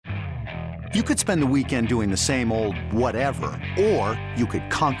You could spend the weekend doing the same old whatever, or you could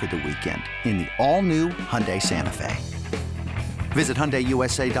conquer the weekend in the all-new Hyundai Santa Fe. Visit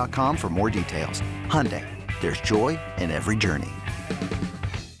HyundaiUSA.com for more details. Hyundai, there's joy in every journey.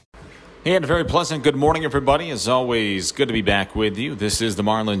 And a very pleasant good morning, everybody. As always, good to be back with you. This is the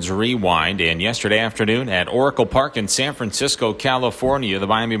Marlins Rewind. And yesterday afternoon at Oracle Park in San Francisco, California, the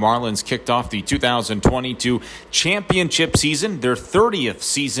Miami Marlins kicked off the 2022 championship season, their 30th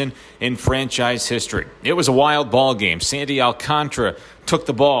season in franchise history. It was a wild ball game. Sandy Alcantara took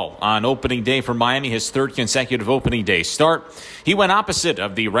the ball on opening day for Miami, his third consecutive opening day start. He went opposite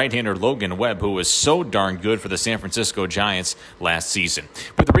of the right-hander Logan Webb, who was so darn good for the San Francisco Giants last season.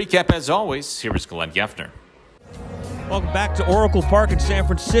 With the recap, as always, here is Glenn Geffner. Welcome back to Oracle Park in San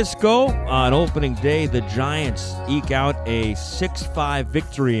Francisco. On opening day, the Giants eke out a 6-5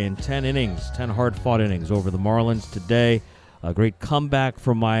 victory in 10 innings, 10 hard-fought innings over the Marlins today. A great comeback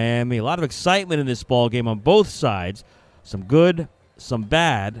from Miami. A lot of excitement in this ball game on both sides. Some good, some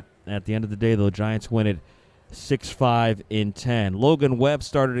bad. At the end of the day, the Giants win it 6-5 in 10. Logan Webb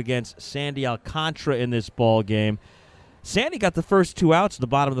started against Sandy Alcantara in this ball game. Sandy got the first two outs at the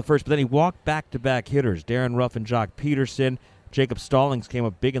bottom of the first, but then he walked back-to-back hitters. Darren Ruff and Jock Peterson. Jacob Stallings came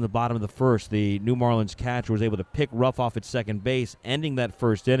up big in the bottom of the first. The New Marlins catcher was able to pick Ruff off at second base, ending that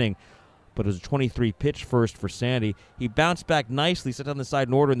first inning. But it was a 23-pitch first for Sandy. He bounced back nicely, set on the side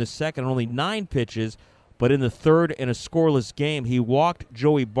in order in the second, only 9 pitches. But in the third, in a scoreless game, he walked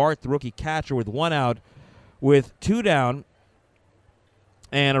Joey Bart, the rookie catcher, with 1 out, with 2 down,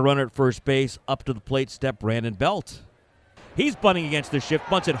 and a runner at first base. Up to the plate stepped Brandon Belt. He's bunting against the shift,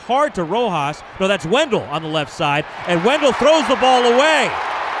 bunts it hard to Rojas. No, that's Wendell on the left side, and Wendell throws the ball away.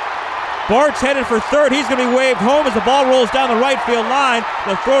 Bart's headed for third. He's going to be waved home as the ball rolls down the right field line.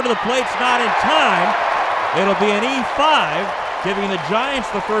 The throw to the plate's not in time. It'll be an E5, giving the Giants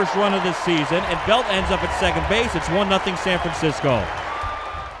the first run of the season, and Belt ends up at second base. It's 1-0 San Francisco.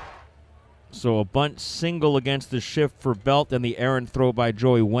 So a bunt single against the shift for Belt and the errant throw by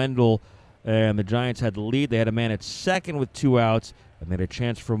Joey Wendell. And the Giants had the lead. They had a man at second with 2 outs, and they had a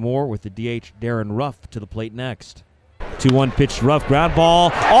chance for more with the DH Darren Ruff to the plate next. 2-1 pitch to Ruff, ground ball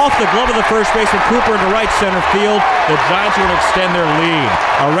off the glove of the first baseman Cooper into right center field. The Giants are going to extend their lead.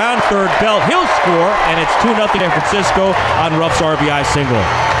 Around third, Belt, he'll score, and it's 2-0 San Francisco on Ruff's RBI single.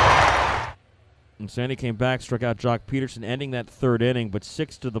 And Sandy came back, struck out Jock Peterson, ending that third inning, but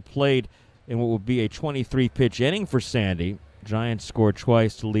 6 to the plate in what would be a 23-pitch inning for Sandy. Giants scored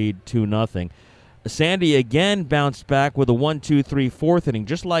twice to lead 2-0. Sandy again bounced back with a 1-2-3 fourth inning,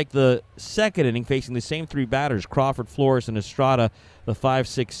 just like the second inning, facing the same 3 batters, Crawford, Flores, and Estrada, the 5,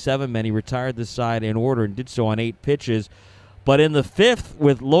 6, 7 men. He retired the side in order and did so on 8 pitches. But in the 5th,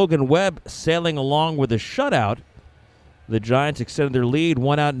 with Logan Webb sailing along with a shutout, the Giants extended their lead,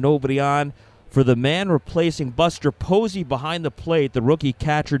 1 out, nobody on, for the man replacing Buster Posey behind the plate, the rookie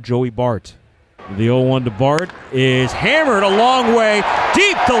catcher Joey Bart. The 0-1 to Bart is hammered a long way,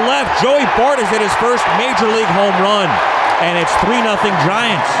 deep to left. Joey Bart has hit his first Major League home run, and it's 3-0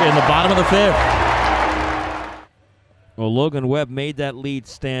 Giants in the bottom of the 5th. Well, Logan Webb made that lead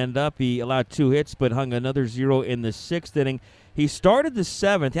stand up. He allowed 2 hits, but hung another 0 in the 6th inning. He started the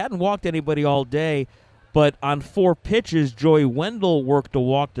 7th, hadn't walked anybody all day, but on 4 pitches, Joey Wendell worked a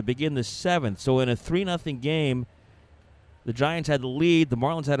walk to begin the 7th. So in a 3-0 game, the Giants had the lead, the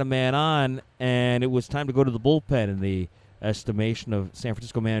Marlins had a man on, and it was time to go to the bullpen in the estimation of San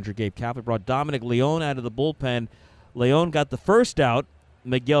Francisco manager Gabe Kapler. Brought Dominic Leone out of the bullpen. Leone got the first out,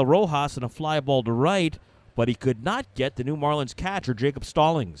 Miguel Rojas, and a fly ball to right, but he could not get the New Marlins catcher, Jacob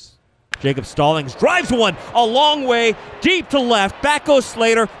Stallings. Jacob Stallings drives one a long way, deep to left. Back goes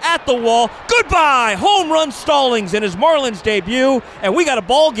Slater at the wall. Goodbye! Home run Stallings in his Marlins debut, and we got a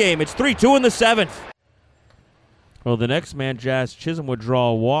ball game. It's 3-2 in the 7th. Well, the next man, Jazz Chisholm, would draw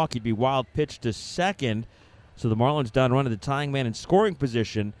a walk. He'd be wild pitch to second. So the Marlins down run to the tying man in scoring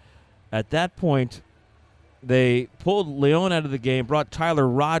position. At that point, they pulled Leone out of the game, brought Tyler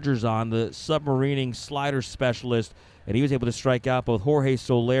Rogers on, the submarining slider specialist, and he was able to strike out both Jorge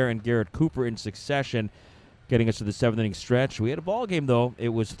Soler and Garrett Cooper in succession, getting us to the 7th inning stretch. We had a ball game, though. It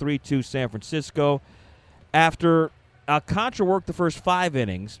was 3-2 San Francisco. After Alcantara worked the first 5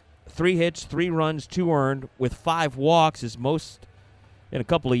 innings, 3 hits, 3 runs, 2 earned, with 5 walks, his most in a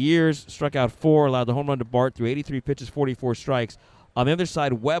couple of years. Struck out 4, allowed the home run to Bart through 83 pitches, 44 strikes. On the other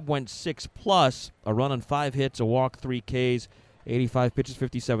side, Webb went 6+, a run on 5 hits, a walk, 3 Ks, 85 pitches,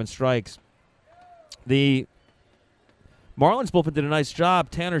 57 strikes. The Marlins bullpen did a nice job.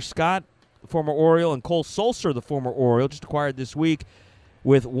 Tanner Scott, the former Oriole, and Cole Sulser, the former Oriole, just acquired this week,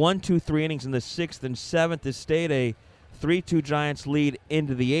 with 1, 2, 3 innings in the 6th and 7th. This stayed a 3-2 Giants lead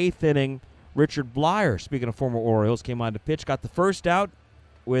into the 8th inning. Richard Blyer, speaking of former Orioles, came on to pitch, got the first out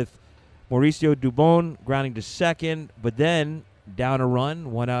with Mauricio Dubon grounding to second, but then down a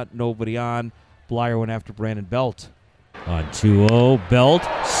run, 1 out, nobody on. Blyer went after Brandon Belt. On 2-0, Belt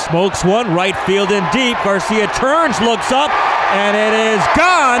smokes one, right field and deep. Garcia turns, looks up, and it is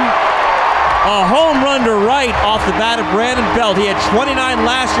gone. A home run to right off the bat of Brandon Belt. He had 29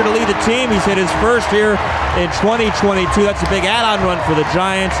 last year to lead the team. He's hit his first here in 2022. That's a big add-on run for the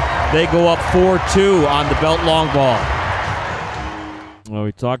Giants. They go up 4-2 on the Belt long ball. Well,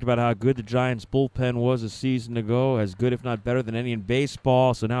 we talked about how good the Giants' bullpen was a season ago, as good if not better than any in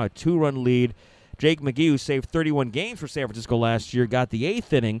baseball. So now a 2-run lead. Jake McGee, who saved 31 games for San Francisco last year, got the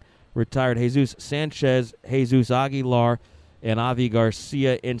 8th inning, retired Jesus Sanchez, Jesus Aguilar, and Avi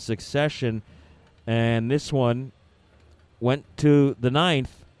Garcia in succession. And this one went to the 9th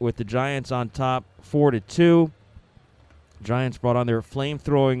with the Giants on top 4-2. Giants brought on their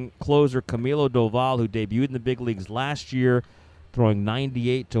flame-throwing closer Camilo Doval, who debuted in the big leagues last year, throwing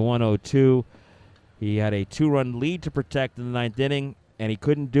 98 to 102. He had a 2-run lead to protect in the 9th inning, and he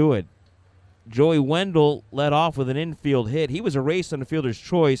couldn't do it. Joey Wendell led off with an infield hit. He was erased on the fielder's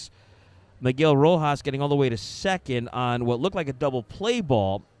choice. Miguel Rojas getting all the way to second on what looked like a double play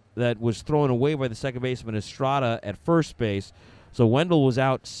ball that was thrown away by the second baseman Estrada at first base. So Wendell was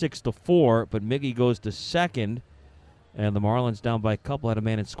out 6-4, but Miggy goes to second, and the Marlins down by a couple, had a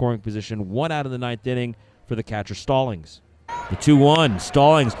man in scoring position. 1 out in the 9th inning for the catcher Stallings. The 2-1,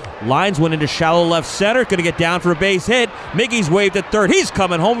 Stallings lines one into shallow left center, going to get down for a base hit. Miggy's waved at third. He's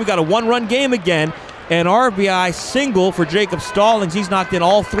coming home. We've got a 1-run game again. An RBI single for Jacob Stallings. He's knocked in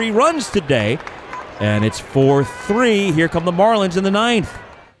all 3 runs today, and it's 4-3. Here come the Marlins in the 9th.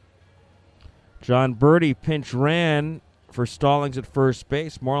 John Birdie pinch ran for Stallings at first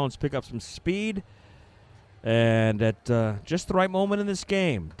base. Marlins pick up some speed, and at just the right moment in this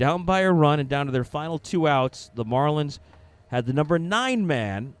game, down by a run and down to their final 2 outs, the Marlins had the number 9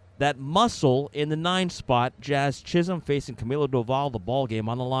 man, that muscle in the 9 spot, Jazz Chisholm facing Camilo Doval, the ball game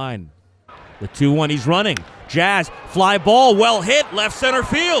on the line. The 2-1, he's running. Jazz, fly ball, well hit, left center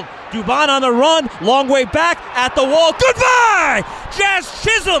field. Dubon on the run, long way back, at the wall. Goodbye! Jazz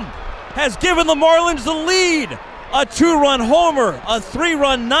Chisholm has given the Marlins the lead. A 2-run homer, a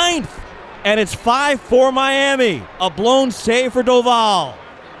 3-run 9th, and it's 5-4 Miami. A blown save for Doval.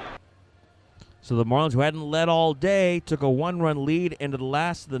 So the Marlins, who hadn't led all day, took a 1-run lead into the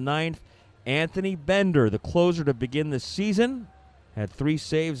last of the 9th. Anthony Bender, the closer to begin the season, had 3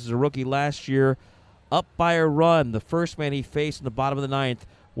 saves as a rookie last year. Up by a run, the first man he faced in the bottom of the 9th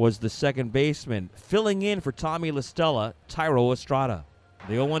was the second baseman. Filling in for Tommy La Stella, Thairo Estrada.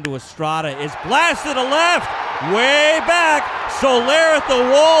 The 0-1 to Estrada is blasted to left, way back. Soler at the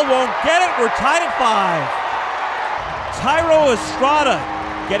wall, won't get it. We're tied at 5. Thairo Estrada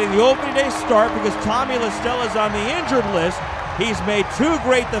getting the opening day start because Tommy La Stella is on the injured list. He's made 2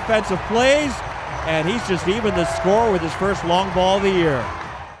 great defensive plays, and he's just evened the score with his first long ball of the year.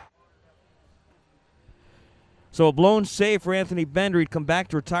 So a blown save for Anthony Bender. He'd come back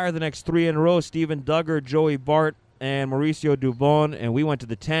to retire the next 3 in a row. Steven Duggar, Joey Bart, and Mauricio Dubon, and we went to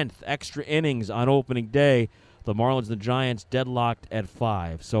the 10th. Extra innings on opening day. The Marlins and the Giants deadlocked at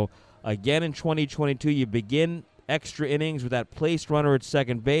 5. So again in 2022, you begin extra innings with that placed runner at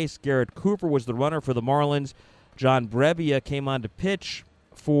second base. Garrett Cooper was the runner for the Marlins. John Brebbia came on to pitch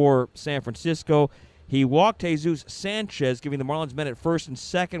for San Francisco. He walked Jesus Sanchez, giving the Marlins men at first and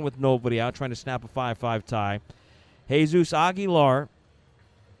second with nobody out, trying to snap a 5-5 tie. Jesus Aguilar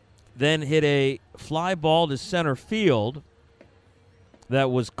then hit a fly ball to center field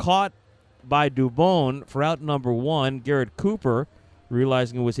that was caught by Dubon for out number 1. Garrett Cooper,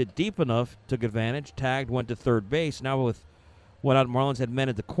 realizing it was hit deep enough, took advantage, tagged, went to third base. Now with 1 out, Marlins had men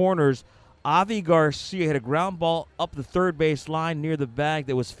at the corners. Avi Garcia hit a ground ball up the third base line near the bag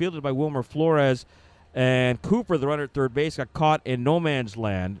that was fielded by Wilmer Flores, and Cooper, the runner at third base, got caught in no man's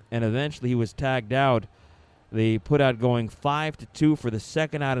land, and eventually he was tagged out. They put out going 5-2 for the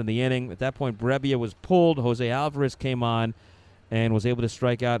second out in the inning. At that point, Brebbia was pulled. Jose Alvarez came on and was able to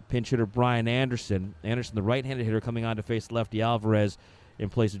strike out pinch hitter Brian Anderson. Anderson, the right-handed hitter, coming on to face lefty Alvarez in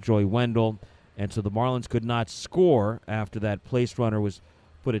place of Joey Wendell. And so the Marlins could not score after that placed runner was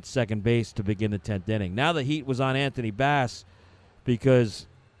put at second base to begin the 10th inning. Now the heat was on Anthony Bass because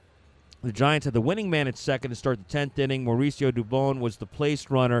the Giants had the winning man at second to start the 10th inning. Mauricio Dubon was the placed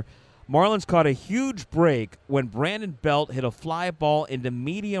runner. Marlins caught a huge break when Brandon Belt hit a fly ball into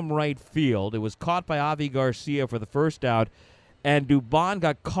medium right field. It was caught by Avi Garcia for the first out, and Dubon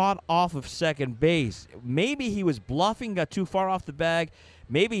got caught off of second base. Maybe he was bluffing, got too far off the bag.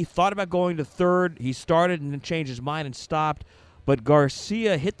 Maybe he thought about going to third. He started and then changed his mind and stopped. but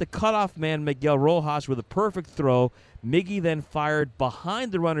Garcia hit the cutoff man Miguel Rojas with a perfect throw. Miggy then fired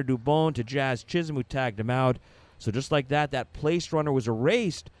behind the runner Dubon to Jazz Chisholm, who tagged him out. So just like that placed runner was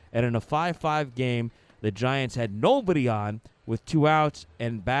erased, and in a 5-5 game, the Giants had nobody on with 2 outs,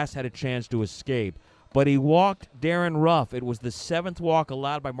 and Bass had a chance to escape. But he walked Darren Ruff. It was the 7th walk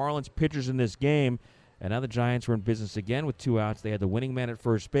allowed by Marlins pitchers in this game, and now the Giants were in business again with 2 outs. They had the winning man at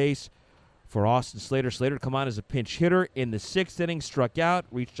first base for Austin Slater. Slater to come on as a pinch hitter in the 6th inning, struck out,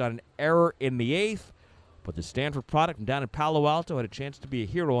 reached on an error in the 8th. But the Stanford product from down in Palo Alto had a chance to be a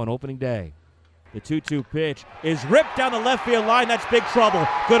hero on opening day. The 2-2 pitch is ripped down the left field line. That's big trouble.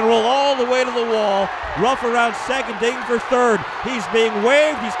 Going to roll all the way to the wall. Ruff around second, digging for third. He's being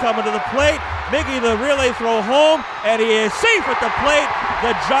waved. He's coming to the plate. Miggy the relay throw home, and he is safe at the plate.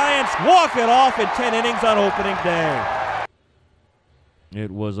 The Giants walk it off in 10 innings on opening day. It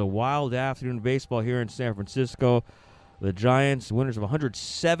was a wild afternoon of baseball here in San Francisco. The Giants, winners of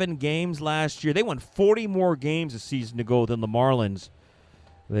 107 games last year. They won 40 more games a season ago than the Marlins.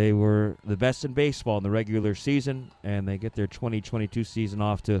 They were the best in baseball in the regular season, and they get their 2022 season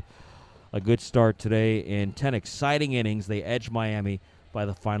off to a good start today. In 10 exciting innings, they edge Miami by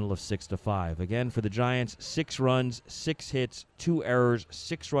the final of 6-5. Again, for the Giants, 6 runs, 6 hits, 2 errors,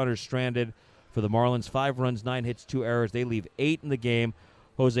 6 runners stranded. For the Marlins, 5 runs, 9 hits, 2 errors. They leave 8 in the game.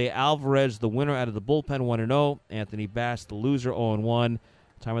 Jose Alvarez, the winner out of the bullpen, 1-0. Anthony Bass, the loser, 0-1.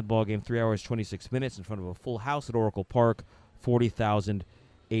 Time of the ball game, 3 hours, 26 minutes in front of a full house at Oracle Park,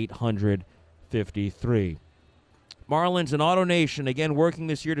 40,853. Marlins and Auto Nation, again, working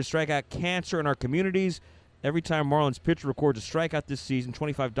this year to strike out cancer in our communities. Every time Marlins pitcher records a strikeout this season,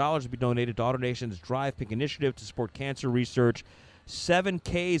 $25 will be donated to Auto Nation's Drive Pink initiative to support cancer research. 7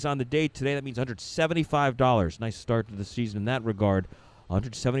 Ks on the day today. That means $175. Nice start to the season in that regard.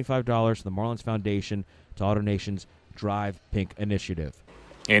 $175 to the Marlins Foundation to Auto Nation's Drive Pink initiative.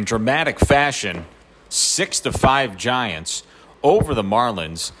 In dramatic fashion, 6-5 Giants over the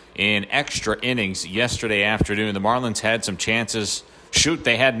Marlins in extra innings yesterday afternoon. The Marlins had some chances.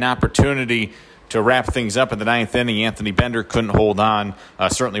 They had an opportunity to wrap things up in the 9th inning. Anthony Bender couldn't hold on.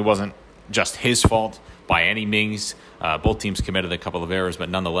 Certainly wasn't just his fault by any means. Both teams committed a couple of errors, but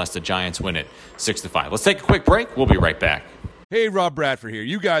nonetheless, the Giants win it 6-5. Let's take a quick break. We'll be right back. Hey, Rob Bradford here.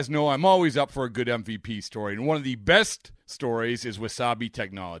 You guys know I'm always up for a good MVP story, and one of the best stories is Wasabi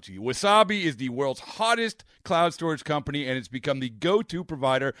Technology. Wasabi is the world's hottest cloud storage company, and it's become the go-to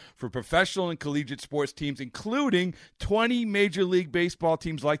provider for professional and collegiate sports teams, including 20 Major League Baseball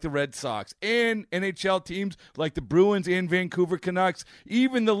teams like the Red Sox and NHL teams like the Bruins and Vancouver Canucks.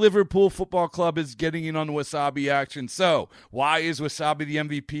 Even the Liverpool Football Club is getting in on the Wasabi action. So, why is Wasabi the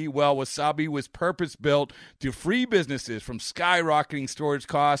MVP? Well, Wasabi was purpose-built to free businesses from skyrocketing storage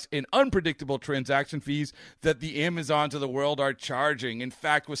costs and unpredictable transaction fees that the Amazons of the world are charging. In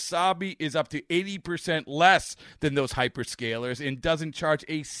fact, Wasabi is up to 80% less than those hyperscalers and doesn't charge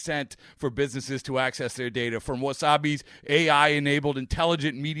a cent for businesses to access their data. From Wasabi's AI-enabled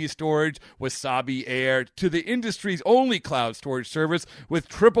intelligent media storage, Wasabi Air, to the industry's only cloud storage service with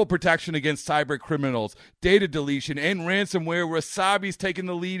triple protection against cyber criminals, data deletion, and ransomware, Wasabi's taken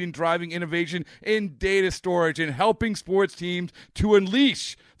the lead in driving innovation in data storage and helping sports teams to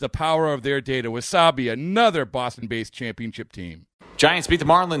unleash the power of their data. Wasabi, another Boston-based championship team. Giants beat the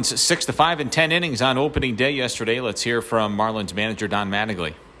Marlins 6-5 in 10 innings on opening day yesterday. Let's hear from Marlins manager Don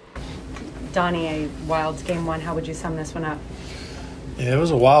Mattingly. Donnie, a wild game one. How would you sum this one up? Yeah, it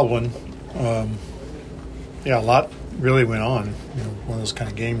was a wild one. A lot really went on. One of those kind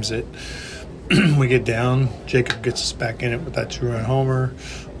of games that we get down. Jacob gets us back in it with that 2-run homer.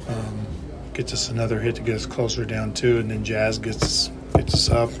 Gets us another hit to get us closer down 2, and then Jazz gets us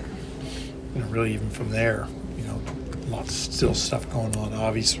up. Really even from there, lots still stuff going on.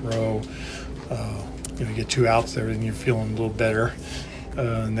 Obvious throw. You get 2 outs there, and you're feeling a little better.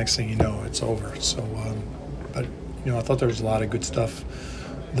 Next thing you know, it's over. So, but I thought there was a lot of good stuff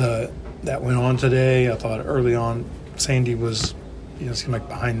that went on today. I thought early on, Sandy was, seemed like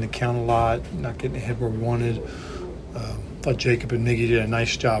behind the count a lot, not getting ahead where we wanted. Thought Jacob and Miggy did a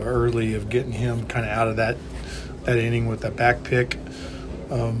nice job early of getting him kind of out of that inning with that back pick.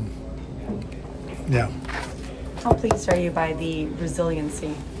 How pleased are you by the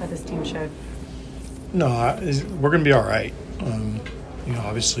resiliency that this team showed? No, we're going to be all right.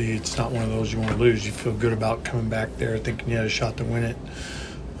 Obviously it's not one of those you want to lose. You feel good about coming back there thinking you had a shot to win it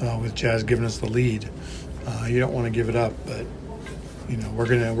with Jazz giving us the lead. You don't want to give it up, but we're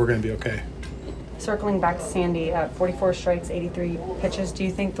going to be okay. Circling back to Sandy, 44 strikes, 83 pitches. Do you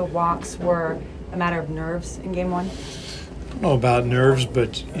think the walks were a matter of nerves in game one? I don't know about nerves,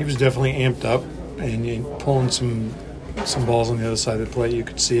 but he was definitely amped up and pulling some some balls on the other side of the plate. You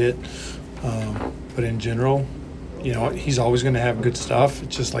could see it. But in general, he's always going to have good stuff.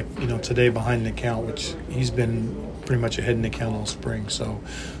 It's just like, today behind the count, which he's been pretty much ahead in the count all spring. So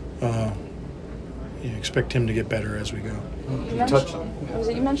expect him to get better as we go.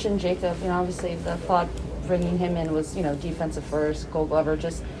 You mentioned Jacob. Obviously the thought bringing him in was, defensive first, Gold Glover.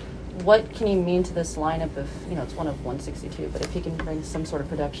 Just what can he mean to this lineup if, it's one of 162, but if he can bring some sort of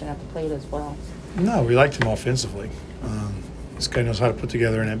production at the plate as well? No, we liked him offensively. This guy knows how to put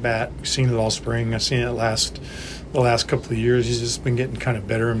together an at-bat. We've seen it all spring. I've seen it the last couple of years. He's just been getting kind of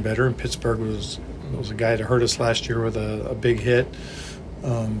better and better. And Pittsburgh was a guy that hurt us last year with a big hit.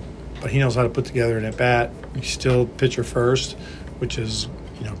 But he knows how to put together an at-bat. He's still pitcher first, which is,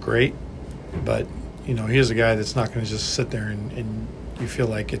 great. But, he is a guy that's not going to just sit there and you feel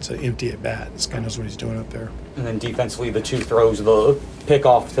like it's an empty at-bat. This guy knows what he's doing up there. And then defensively, the two throws, the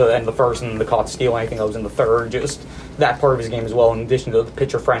pickoff to end the first and the caught steal, anything that was in the third, just that part of his game as well, in addition to the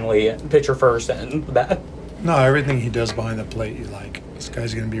pitcher-friendly, pitcher first and that. No, everything he does behind the plate you like. This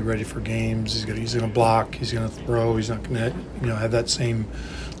guy's going to be ready for games. He's going to block. He's going to throw. He's not going to have that same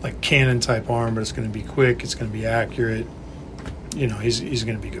cannon-type arm, but it's going to be quick. It's going to be accurate. He's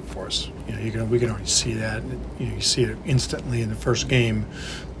going to be good for us. We can already see that. You see it instantly in the first game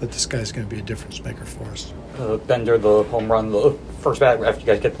that this guy's going to be a difference maker for us. Bender, the home run, the first bat after you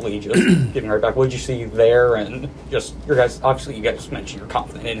guys get the lead, just giving right back. What did you see there? And just your guys, obviously you guys mentioned you're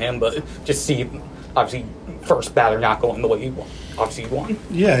confident in him, but just see, obviously, first batter not going the way you want. Obviously, you won.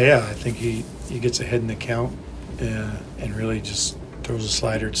 Yeah. I think he gets ahead in the count and really just throws a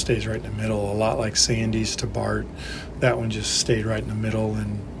slider. It stays right in the middle, a lot like Sandy's to Bart. That one just stayed right in the middle,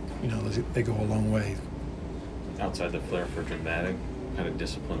 and they go a long way. Outside the flair for dramatic, kind of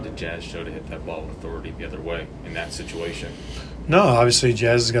discipline did Jazz show to hit that ball with authority the other way in that situation? No, obviously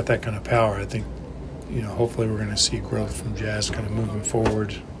Jazz has got that kind of power. I think, hopefully we're going to see growth from Jazz kind of moving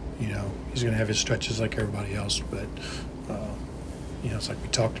forward. He's going to have his stretches like everybody else, but it's like we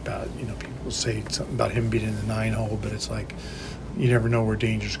talked about. People say something about him being in the 9-hole, but it's like you never know where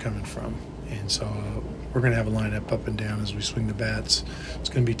danger's coming from, and so we're going to have a lineup up and down as we swing the bats. It's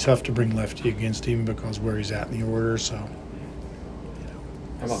going to be tough to bring lefty against him because where he's at in the order. So,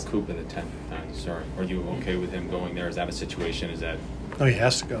 How about Coop in the 10th? Sorry, are you okay with him going there? Is that a situation? Is that? No, he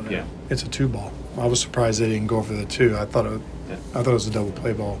has to go there. Yeah. It's a 2-ball. I was surprised they didn't go for the 2. I thought it was a double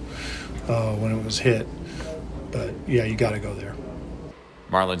play ball when it was hit. But yeah, you got to go there.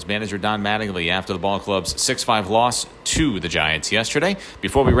 Marlins manager Don Mattingly after the ball club's 6-5 loss to the Giants yesterday.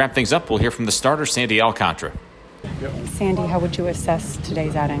 Before we wrap things up, we'll hear from the starter, Sandy Alcantara. Sandy, how would you assess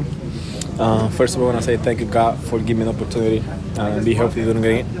today's outing? First of all, I want to say thank you, God, for giving me the opportunity and be healthy during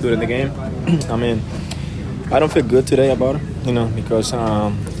the game. I don't feel good today about it, because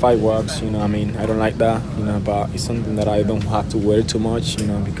 5 walks, I don't like that, but it's something that I don't have to worry too much,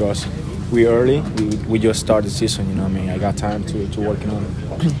 because we're early. We just started the season, I got time to work on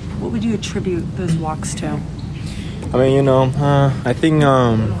it. What would you attribute those walks to? I think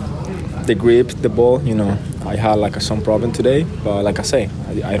the grip, the ball, I had some problem today, but like I say,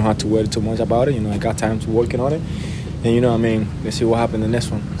 I don't have to worry too much about it. I got time to work on it. And let's see what happens in the next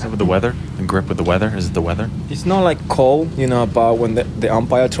one. Is it with the weather? The grip with the weather? Is it the weather? It's not cold, but when the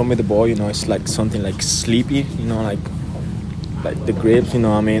umpire throw me the ball, it's like something sleepy, like the grips, I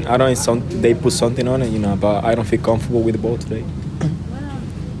don't know, they put something on it, but I don't feel comfortable with the ball today.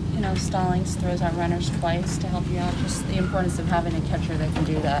 Stallings throws out runners twice to help you out. Just the importance of having a catcher that can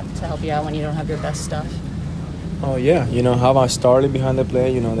do that to help you out when you don't have your best stuff. Oh, yeah. How I started behind the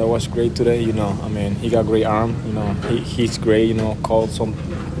play, that was great today. He got great arm. He's great, called some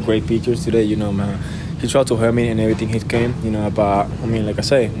great pitchers today, man. He tried to hurt me and everything he came, but, like I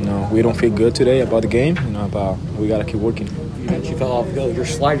say, we don't feel good today about the game, but we got to keep working. You mentioned you fell off your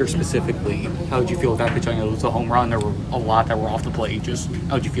slider specifically. How did you feel with that pitch? I know it was a home run. There were a lot that were off the plate. Just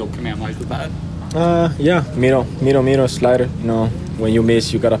how did you feel command-wise with that? Yeah, middle slider. When you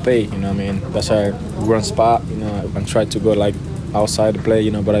miss, you gotta pay. That's a run spot. I tried to go outside the play.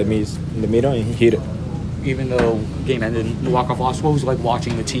 But I missed in the middle and he hit it. Even though game ended in the walk-off loss, what was it like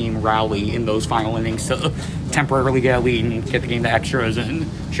watching the team rally in those final innings to temporarily get a lead and get the game to extras and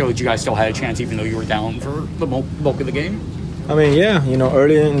show that you guys still had a chance even though you were down for the bulk of the game? Yeah,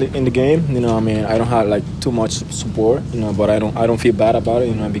 early in the game, I don't have too much support, but I don't feel bad about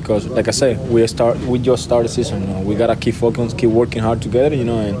it, because like I say, we just started the season, we gotta keep focused, keep working hard together,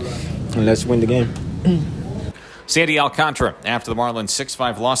 and let's win the game. Sandy Alcantara after the Marlins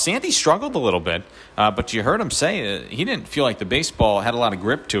 6-5 loss. Sandy struggled a little bit, but you heard him say he didn't feel like the baseball had a lot of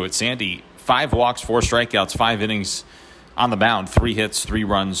grip to it. Sandy, 5 walks, 4 strikeouts, 5 innings On the mound, 3 hits, 3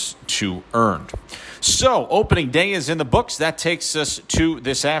 runs, 2 earned. So, opening day is in the books. That takes us to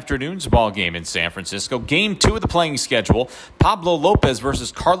this afternoon's ball game in San Francisco. Game 2 of the playing schedule, Pablo Lopez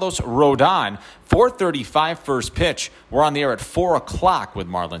versus Carlos Rodon. 4:35 first pitch. We're on the air at 4 o'clock with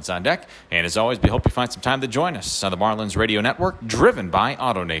Marlins on deck. And as always, we hope you find some time to join us on the Marlins Radio Network, driven by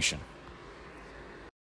AutoNation.